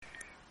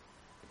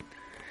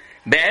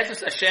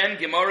Be'ezus Hashem,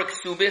 Gemara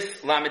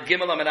Kesubos, Lamed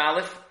Gimel, Lamed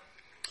Aleph,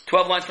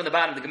 12 lines from the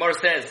bottom. The Gemara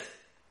says,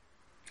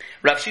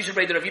 Rav Shisha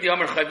Breder Rav Yidi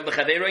Amar Chayv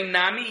B'Chaveroi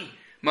Nami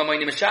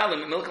Mamayni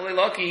Meshalim Milka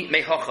Leilaki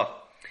Mehocha.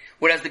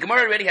 Whereas the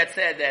Gemara already had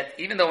said that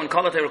even though in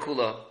Kol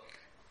HaTerakula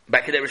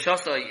by Kedei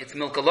Rishasai it's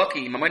Milka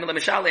Leilaki Mamayni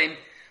Meshalim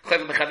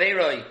Chayv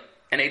B'Chaveroi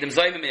and Edom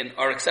Zaymin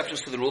are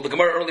exceptions to the rule. The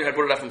Gemara earlier had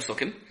brought it up from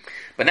Sukkim,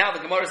 but now the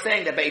Gemara is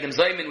saying that by Edom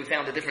Zaymin we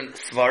found a different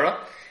svara,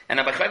 and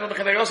by Chayv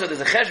B'Chaveroi also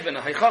there's a cheshbon,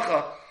 a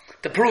haychacha,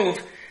 to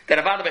prove that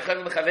Avada by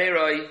Chayv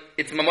B'Chaveroi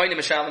it's Mamayni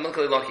Meshalim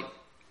Milka Leilaki.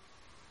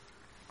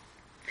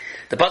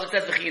 The pasuk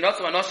says,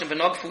 "V'chiyinotzu anoshim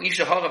v'nogfu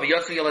isha hara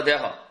v'yotzu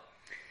yaladeha,"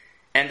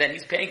 and then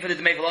he's paying for the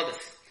demei v'lodas.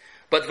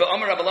 But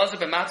v'omer Rabbi Elazar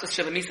b'matzos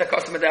shavamisa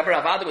kosim medaber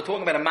avada, we're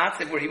talking about a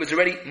matzav where he was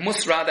already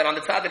musra that on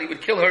the tzad that he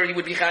would kill her, he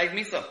would be chayiv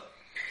misa.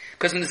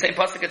 Because in the same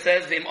pasuk it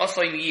says, "V'im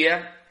osoy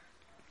miyeh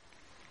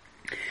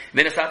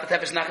v'nesat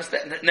nefesh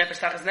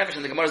tachas nefesh,"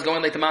 and the Gemara is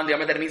going like the man the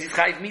Amar that it means he's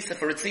chayiv misa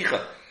for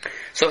ritzicha.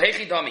 So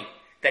hechi dami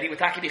that he would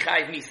taki be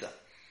chayiv misa.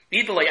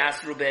 Idolay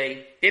asru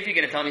bei. If you're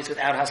going to tell me it's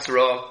without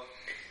hasra,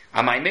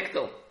 amay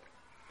mikdal,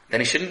 then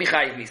he shouldn't be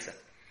chayiv misa.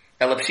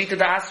 Elapshita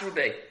da hasru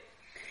bei.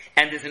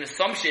 And there's an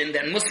assumption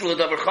that musl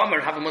davar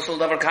chomer have a musl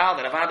davar kal,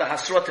 that avada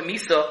hasra to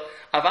misa,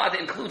 avada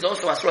includes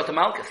also hasra to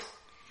malchus.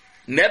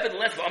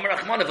 Nevertheless, v'amar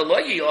achmana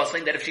v'loyi are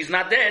saying that if she's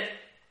not dead,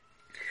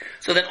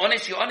 so then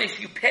onesh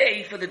you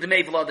pay for the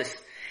demei v'lodas.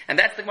 And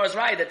that's the Gemara's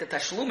right, that the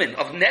tashlumin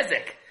of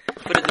nezek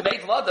for the demei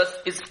v'lodas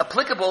is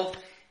applicable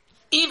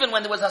even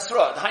when there was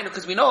hasra.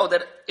 Because we know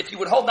that if you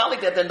would hold not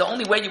like that, then the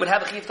only way you would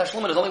have a chiv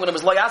tashlumin is only when it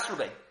was loy asru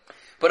bei.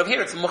 But over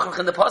here, it's muchach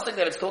in the pasuk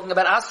that it's talking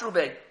about asru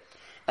bei.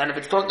 And if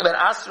it's talking about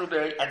asru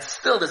bei, and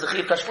still there's a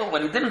chiv tashlum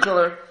when he didn't kill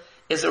her,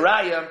 is a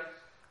raya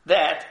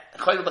that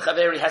chayil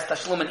b'chaveri has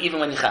tashlumin even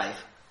when he chayiv.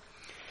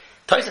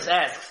 Tosfos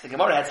asks, the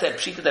Gemara had said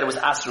pshita that it was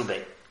asru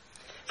bei.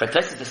 For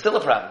Tosfos, there's still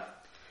a problem.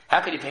 How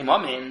could you pay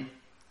mamin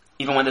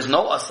even when there's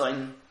no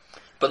asain,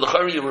 but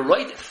l'chari you were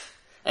roidif?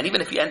 And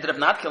even if you ended up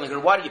not killing her,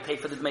 why do you pay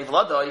for the dmei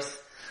v'ladois?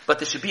 But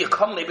there should be a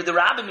kamle, but the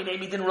rabbi minei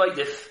didn't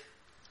roidif.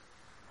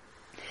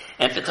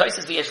 And for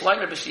Tosfos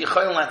v'yeshlayner b'shi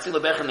yichayil natzila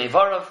bechem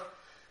nevarav,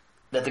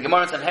 that the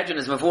Gemara in Sanhedrin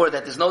is mavur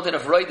that there's no din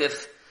of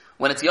roidif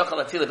when it's yachal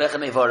natzila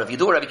bechem nevarav. You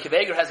do, Rabbi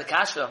Kiveger has a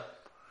kasha.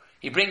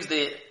 He brings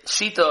the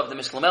shita of the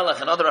Mishlo Melech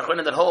and other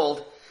achronim that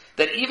hold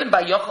that even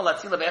by yachal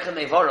natzila bechem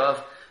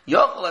nevarav,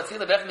 yachal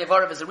natzila bechem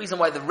nevarav is the reason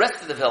why the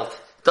rest of the Welt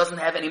doesn't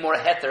have any more a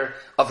heter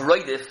of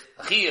roidif,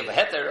 a chiv, a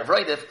heter of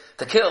roidif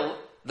to kill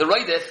the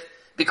roidif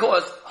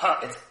because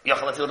it's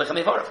yachal natzila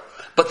bechem nevarav.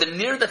 But the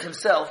Nirdaf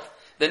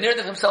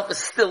himself is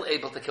still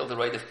able to kill the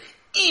roidif,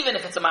 even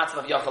if it's a matzah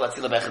of yachal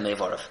atzila bechem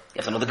neivarav. You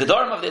have to know the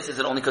gedarim of this. Is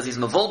it only because he's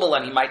mavulbal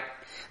and he might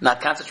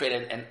not concentrate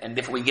and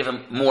therefore we give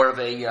him more of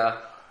a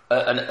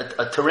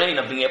terrain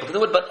of being able to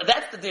do it? But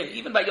that's the din.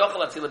 Even by yachal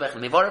atzila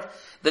bechem neivarav,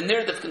 the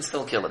nirdaf can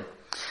still kill him.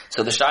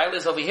 So the shaila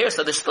is over here.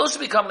 So there still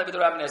should become maybe the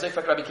Rabbi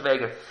Nezefak Rabbi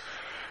Kiveger.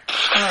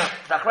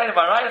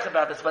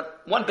 About this,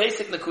 but one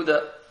basic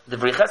nakuda, the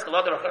Bricheskel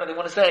other they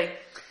want to say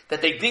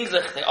that they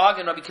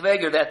argue in Rabbi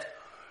Kiveger that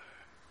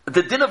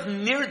the din of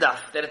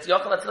nirdaf, that it's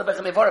yachal atzila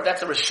bechem nevarav,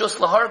 that's a reshus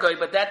lahargoi,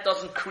 but that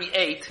doesn't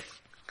create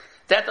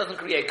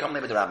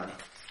kamle b'derabani.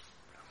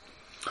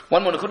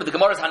 One more nakuda, the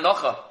Gemara's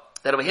hanocha,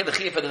 that over here the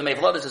chiyah for the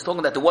mevladas is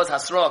talking that there was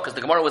hasra, because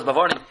the Gemara was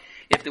bavarnim,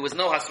 if there was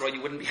no hasra,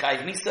 you wouldn't be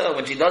chayiv misa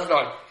when she does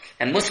not,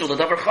 and musl the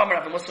davar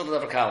chomer, and musl the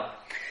davar kal.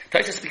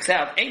 Tosfos speaks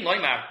out, ein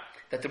loymar,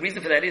 that the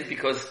reason for that is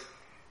because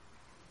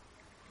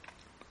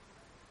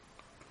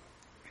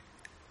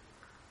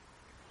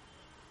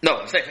no,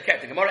 I'm saying, okay,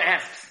 the Gemara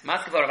asks,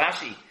 Maskav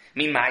Ravashi,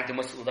 mean my, the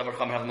Muslim Davar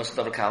Cham have the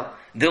Muslim Davar Kal,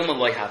 Dilma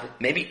Loy have it,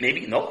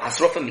 maybe, no,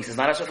 Hasrofa Misa is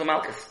not Hasrofa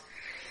Malkus.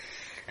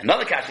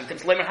 Another question, Tim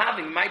Sleimer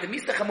having, my, the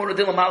Misa Chamura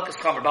Dilma Malkus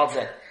Chamer,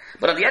 Balzeh.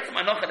 But on the Etzem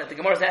Anocha that the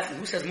Gemara is asking,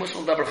 who says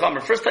Muslim Davar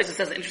Chamer? First place it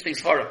says an interesting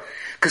svara.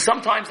 Because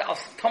sometimes,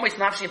 Tomis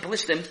Nafshi and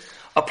Pelishtim,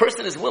 a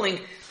person is willing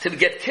to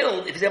get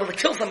killed if he's able to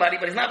kill somebody,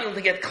 but he's not able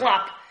to get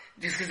clap,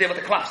 just because he's able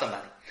to clap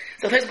somebody.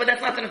 So, but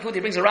that's not the Nakud. He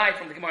brings a ride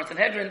from the Gemara in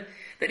Sanhedrin,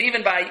 that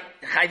even by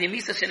Chaydim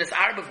Misa Shenis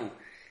Arbavu,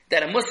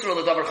 that a Musr,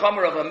 the Davar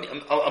Chomer of a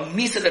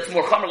Misa that's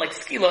more Chomer like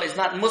Skila is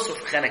not Musr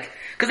for Chenek.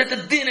 Because it's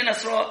a din in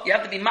Asra. You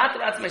have to be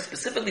Matar Atzmai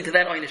specifically to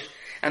that Oynish.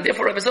 And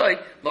therefore, Rabbi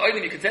Zoy,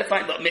 La'olam, you could say,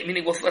 fine,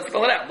 meaning, let's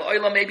spell it out.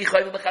 La'olam may be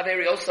Chayv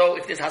B'Chaveri also,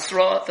 if there's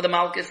Hasra for the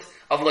Malchus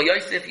of Lo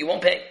Yosef, you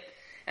won't pay.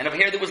 And over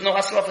here, there was no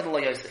Hasra for the Lo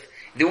Yosef.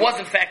 There was,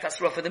 in fact,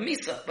 Hasra for the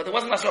Misa, but there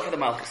wasn't Hasra for the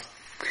Malchus.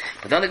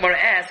 But then the Gemara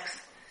asks,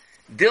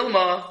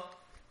 Dilma,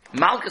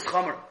 Malchus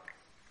Chomer,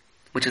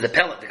 which is a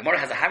pellet. The Gemara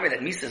has a haver that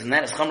Misas and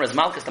that is Chomer as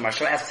Malchus. The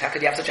Marsha asks, how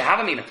could you have such a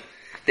havamina?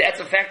 The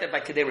Etzem fact that by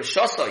Kedei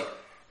Rishosoi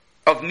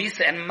of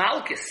Misa and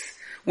Malchus,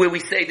 where we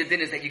say the din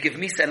is that you give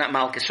Misa and not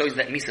Malchus, shows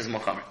that Misa is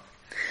Mochamer.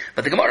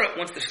 But the Gemara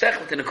wants to stech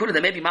with the Nakuda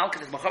that maybe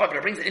Malchus is Mochamer, but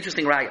it brings an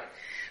interesting raya.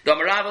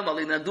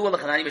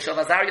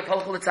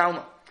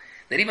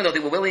 That even though they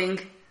were willing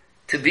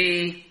to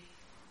be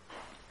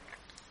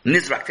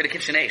Nizrak, to the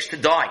kitchen age, to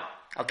die,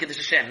 Al Kiddush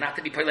Hashem, not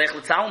to be Palech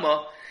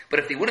L'Tzalma, but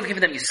if they would have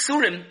given them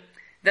Yisurim,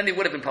 then they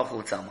would have been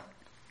Palchul Tzalma.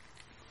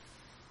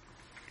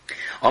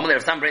 Amalei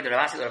Rav Sam Brei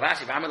Ravashi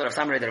Ravashi, Amalei Rav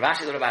Sam Brei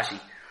Ravashi Ravashi.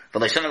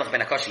 V'leishon lach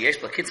ben Akashi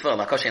yesh l'kitzva,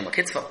 l'Akashi en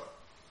l'kitzva.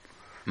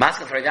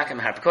 Masken for Yakim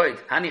Harpkoid,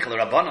 Hanich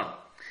l'Rabbanon.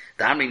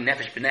 The Amri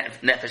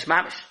nefesh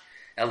mamish.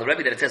 El the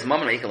Rebbe that it says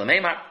Mammon Eichel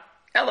Meimar.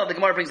 Ella the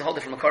Gemara brings a whole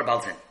different makar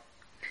balzin.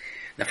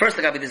 Now first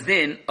the Gabi this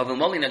din of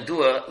Moli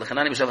Nagdua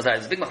l'Chanani Mishav Azar.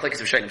 It's a big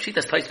machlekes of Shayim.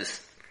 Shitas Taisus.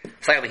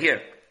 Say over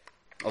here.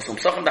 Also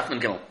Psachim Daf Nun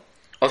Gimel.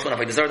 Also in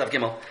Avodah Zarah Daf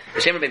Gimel.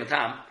 B'Shem Rebbeinu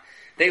Tam.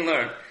 They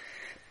learn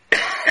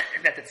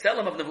that the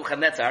tzelem of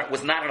Nebuchadnezzar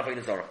was not an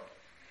Avodah Zarah.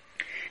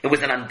 It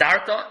was an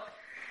andarta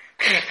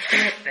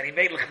that he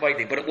made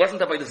l'chvoidi, but it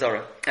wasn't Avodah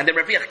Zarah. And the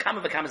Reviach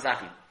Kama v'Kama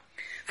Zachin.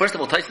 First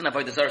of all, Tyson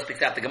Avodah Zarah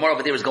speaks out. The Gemara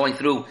over there is going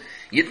through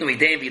Yitnu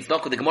Yideim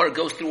V'Yitzdoku. The Gemara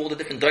goes through all the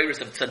different doiros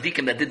of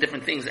tzaddikim that did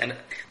different things. And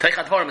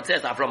Teichat Varim it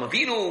says Avram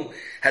Avinu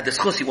had the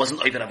schus. He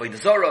wasn't even Avodah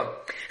Zarah.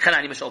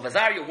 Chanani Mishal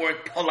Vazaria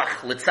weren't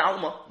Polach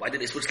Litzalma. Why did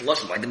they switch to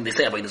Lashon? Why didn't they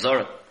say Avodah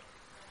Zarah?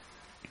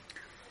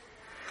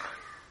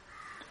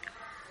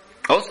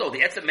 Also, the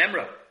Etzem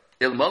Memra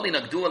Il Moli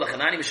Nagdua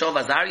Lachanani Mishal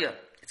Vazaria.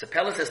 It's a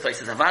Pelis place.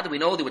 Says Avada. We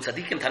know there were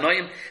tzaddikim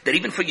tanoim that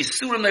even for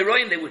Yisurim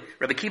Neiroyim they would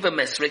Rabbi Kiva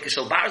Mesrei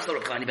Kishal Barz Lo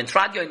Rabchani Ben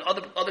Tradia and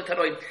other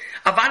tanoim.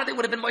 Avada they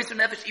would have been Moiser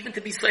Nefesh even to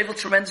be slavel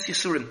tremendous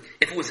Yisurim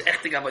if it was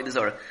Echtig Avodah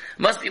Zarah.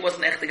 Must be it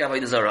wasn't Echtig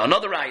Avodah Zarah.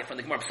 Another raya from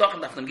the Gemara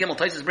Psachim Daf Nun Gimel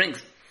Taisus brings.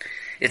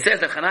 It says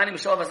that Chanani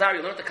Mishal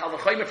Vazaria learned the Kal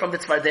V'Chomer from the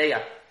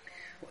Tzvardeya.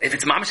 If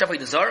it's Mamish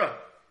Avodah Zarah,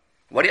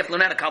 what do you have to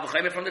learn out of Kal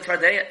V'Chomer from the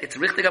Tzvardeya? It's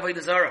Richtig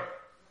Avodah Zarah.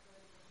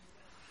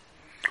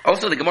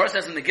 Also the Gemara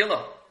says in the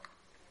Gillah.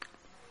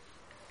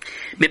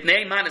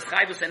 Mipnei man is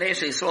chayvus v'nei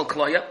she'Yisrael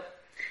kloya.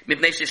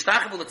 Mipnei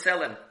she'shtachavu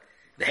l'tzelem.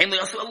 V'hem lo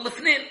yasu el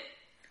lefnin.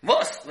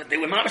 Vos? They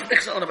were mamish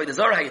b'chshal on Avodah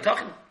Zarah. How you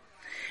talking?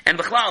 And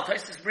Bechlal,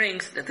 Taisus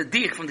brings that the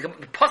diak from the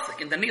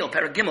pasuk in Daniel,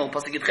 Paragimel,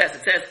 pasuk Yitches,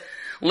 it says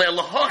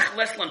le'elohoch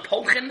leslan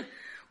polchin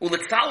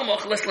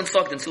u'letzalmoch leslan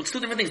sogdin. So it's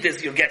two different things.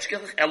 There's your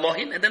getchkech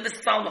Elohim, and then there's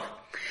tzalmoch.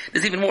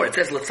 There's even more. It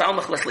says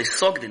letzalmoch lesle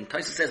sogdin.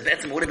 Taisus says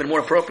be'etzim it would have been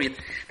more appropriate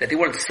that they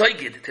weren't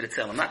soigid to the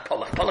tzelem, not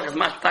polach. Polach is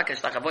mash takesh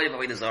tachavoy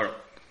Avodah Zarah.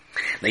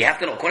 Now you have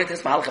to know, according to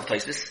this Mahalach of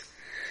Tosfos,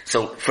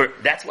 so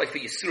that's why for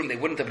Yisurim they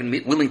wouldn't have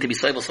been willing to be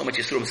slavel so much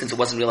Yisurim since it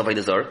wasn't real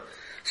Avodah Zarah.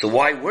 So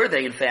why were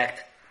they in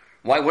fact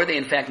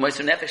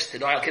Moiser Nefesh to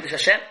die al Kiddush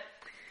Hashem?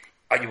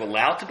 Are you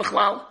allowed to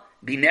Bechlal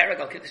be Nereg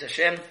al Kiddush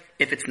Hashem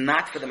if it's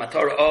not for the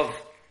Matorah of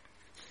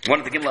one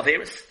of the Gimel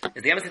Averis?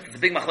 Is the emphasis it's a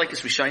big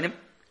machlekes Rishonim?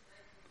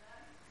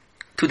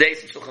 2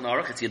 days in Shulchan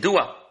Aruch, it's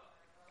Yedua.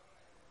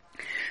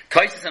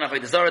 Tosfos and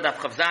Avodah Zarah Daf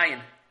Chav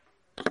Zayin.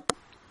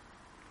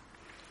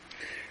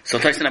 So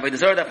Tyson Avodah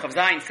Zarah Daf Chav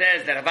Zayin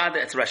says that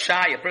Avada it's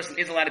Rashai, a person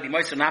is allowed to be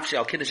Moiser Nafshi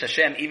al Kiddush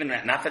Hashem even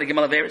not for the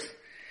Gimel Averis.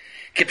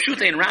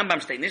 Kipshuta in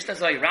Rambam state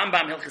Nishtazoi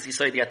Rambam Hilchas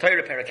Yisoid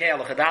Yatoyre Perakei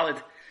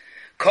Alachadalid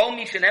Kol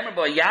Mi Shenemer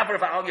Bo Yavar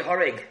Va'al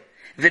Yehoreg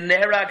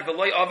V'Nerag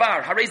V'Loi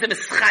Avar Harei Ze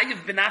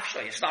Mischayiv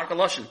B'Nafshay Yishtar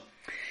Kaloshin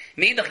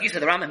Meidach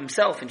Yisa the Rambam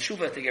himself in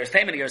Shuvah to Years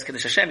Teimen Years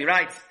Kiddush Hashem he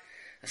writes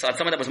so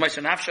someone that was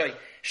Moiser Nafshay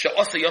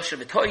She'osa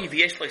Yoshev V'Toy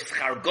V'Yesh Lo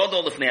Yischar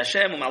Godol L'Fnei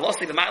Hashem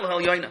U'Malosi V'Ma'al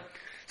Hel Yoina.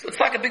 So it's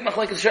like a big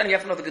machlekes Shani. You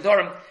have to know the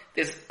Gedorim.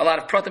 There's a lot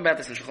of pratim about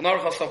this in Shulchan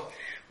Aruch also.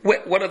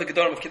 What are the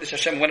Gedorim of Kiddush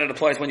Hashem when it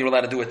applies, when you're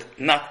allowed to do it?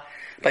 Not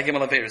by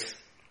Gimel Averis.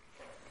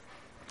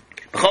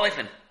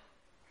 B'chol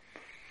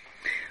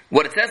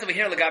what it says over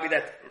here, Lagabi,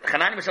 that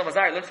Chanani Mishal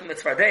Vazar learns from the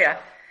Tzvardeya,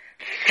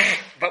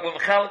 but when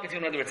B'chal, if you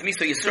know, it's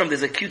Miso Yisurim,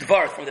 there's a cute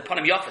verse from the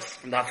Panim Yafis,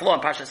 from the Haflo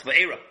and Pashas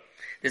Va'era.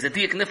 There's a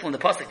diak nifl in the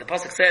pasuk. The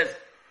pasuk says,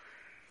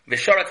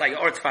 V'sharat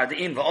ha'yor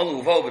tzvardeim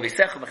v'olu uvo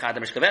v'visecha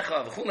v'chadam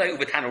eshkavecha v'chulei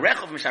u'v'tanu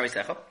recha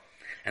v'misharisecha.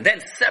 And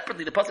then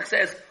separately the pasuk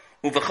says,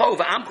 u'v'cho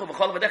v'amcho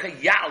v'chol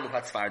v'decha ya'alu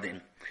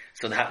ha'tzvardeim.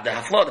 So the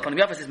haflo, the Panim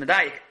Yafis is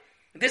medayik.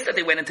 This that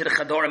they went into the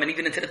chadorim and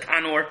even into the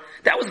tanur,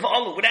 that was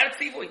v'olu, without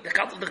tzivoy. The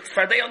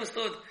tzvardei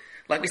understood.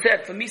 Like we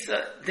said, for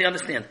Misa, they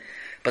understand.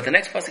 But the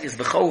next pasuk is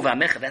v'cho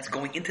v'amecha. That's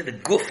going into the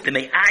guf, the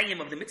me'ayim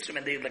of the mitzvah.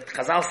 And they, like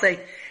Chazal say,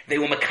 they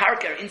were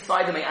makarker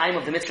inside the me'ayim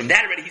of the mitzvah.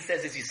 That already, he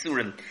says, is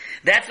Yisurim.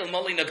 That's el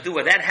moli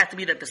nagdua. That had to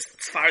be that the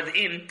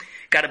tzvardim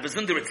got a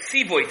bezunder at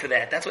tzivoy for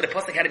that. That's why the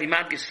pasuk had to be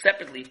madgish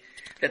separately,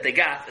 that they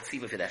got a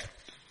tzivoy for that.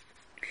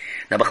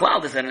 Now,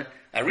 B'chlal, there's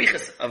a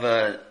riches of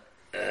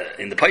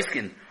in the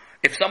Paiskin.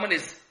 If someone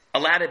is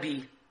allowed to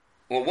be,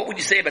 or what would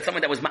you say about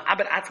someone that was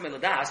ma'abed atzmei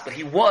ladas, but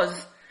he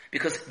was,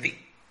 because the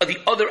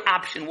other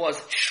option was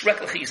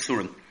Shrek L'chi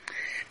Yisurim.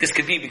 This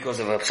could be because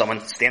of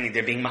someone standing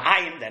there being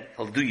Ma'ayim, that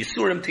he'll do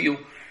Yisurim to you.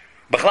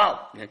 B'chlal,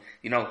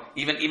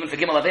 even for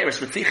Gimel Averis,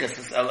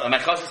 Ritziches,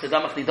 Mechazes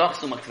Tedamach Nidach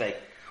Sumach Tvei.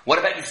 What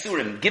about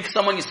Yisurim? Give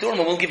someone Yisurim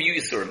or we'll give you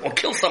Yisurim. Or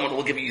kill someone or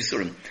we'll give you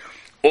Yisurim.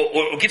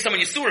 Or give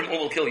someone Yisurim or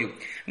we'll kill you.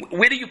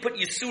 Where do you put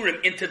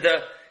Yisurim into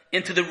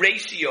the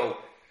ratio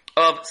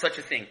of such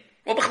a thing?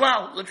 Well,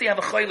 B'chlal, let's say you have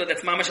a choyle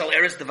that's mamash al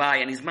eres devai,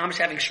 and he's mamash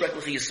having shrek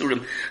l'chi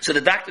yisurim. So the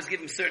doctors give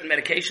him certain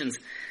medications.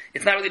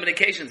 It's not really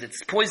medications,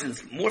 it's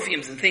poisons,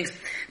 morphiums and things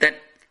that,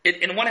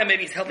 in one hand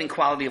maybe he's helping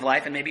quality of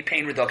life and maybe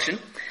pain reduction,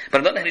 but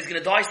on the other hand he's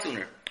going to die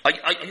sooner. Are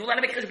you allowed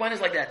to make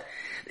cheshbonos like that?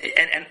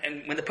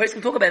 And when the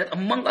person talk about it,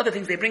 among other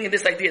things, they bring in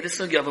this idea, this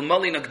sugya of a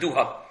mali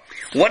nagduha.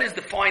 What is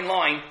the fine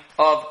line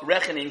of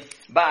reckoning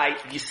by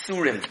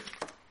yisurim?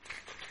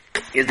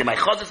 is the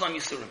Meichazes on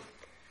Yisurim.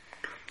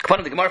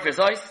 Kapon the Gemara for his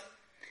eyes.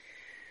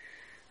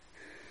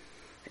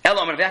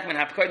 Elo Amar V'Yakman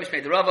HaPkoy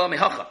Mishmei Derava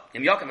Mehacha.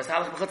 Im Yaakov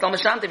V'Salach B'chut Al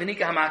Meshante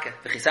V'Nika Hamake.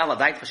 V'Chisal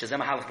Adayt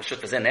V'Shazem HaHalach B'Shut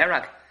V'Zen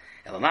Nerag.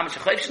 Elo Nam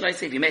Shechayv Shnoi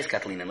Say V'Yimeis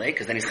Katalin and Lake,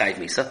 because then he's Chayiv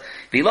Misa.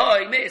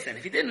 V'Loi Meis, and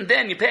if he didn't,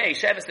 then you pay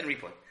Sheves and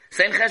Ripoy.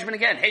 Same Cheshbon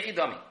again. Hechi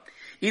Dami.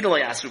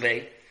 Idolay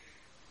Asrubei.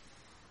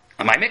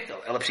 Amai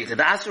Mikto. Elo Pshita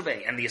Da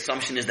Asrubei. And the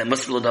assumption is that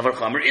Mushul Davar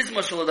Chomer is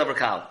Mushul Davar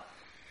Kal.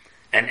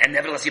 And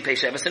nevertheless you pay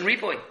Sheves and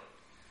Ripoy.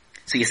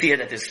 So you see here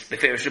that there's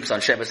Beferish Rips on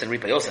Sheves and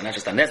Ripoy also, not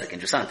just on Nezek.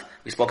 Interesting.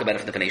 We spoke about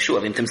it from the Pnei Shu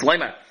of Tim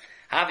Sleimer.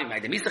 Havi my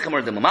demisa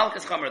chamer the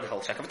malchus chamer the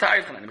whole shak of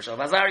tarif and mishal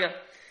vazaria.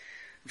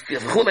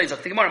 V'chulei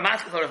zok the Gemara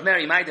maskefar of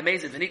Mary my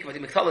demezid v'nika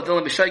v'tim miktala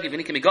dilim b'shoigi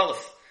v'nika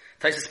migolos.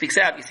 Taisa speaks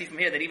out. You see from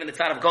here that even the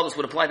tzad of Golos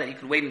would apply that he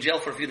could wait in jail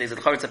for a few days at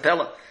the Charetz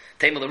Apella.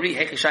 Teimel Ari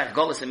hechi shaykh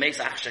Golos and meis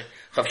achshe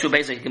chavshu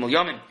bezek gimel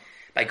yomim.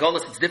 By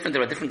Golos it's different.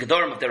 There are different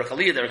gedorim. If there are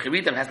chaliyah, there are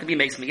chiridim. It has to be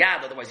meis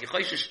miyad. Otherwise you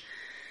choishish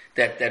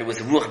that it was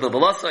a ruach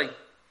bilbalasai.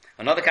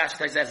 Another kasha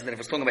says that if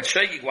it's talking about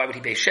shoigi, why would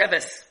he pay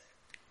sheves?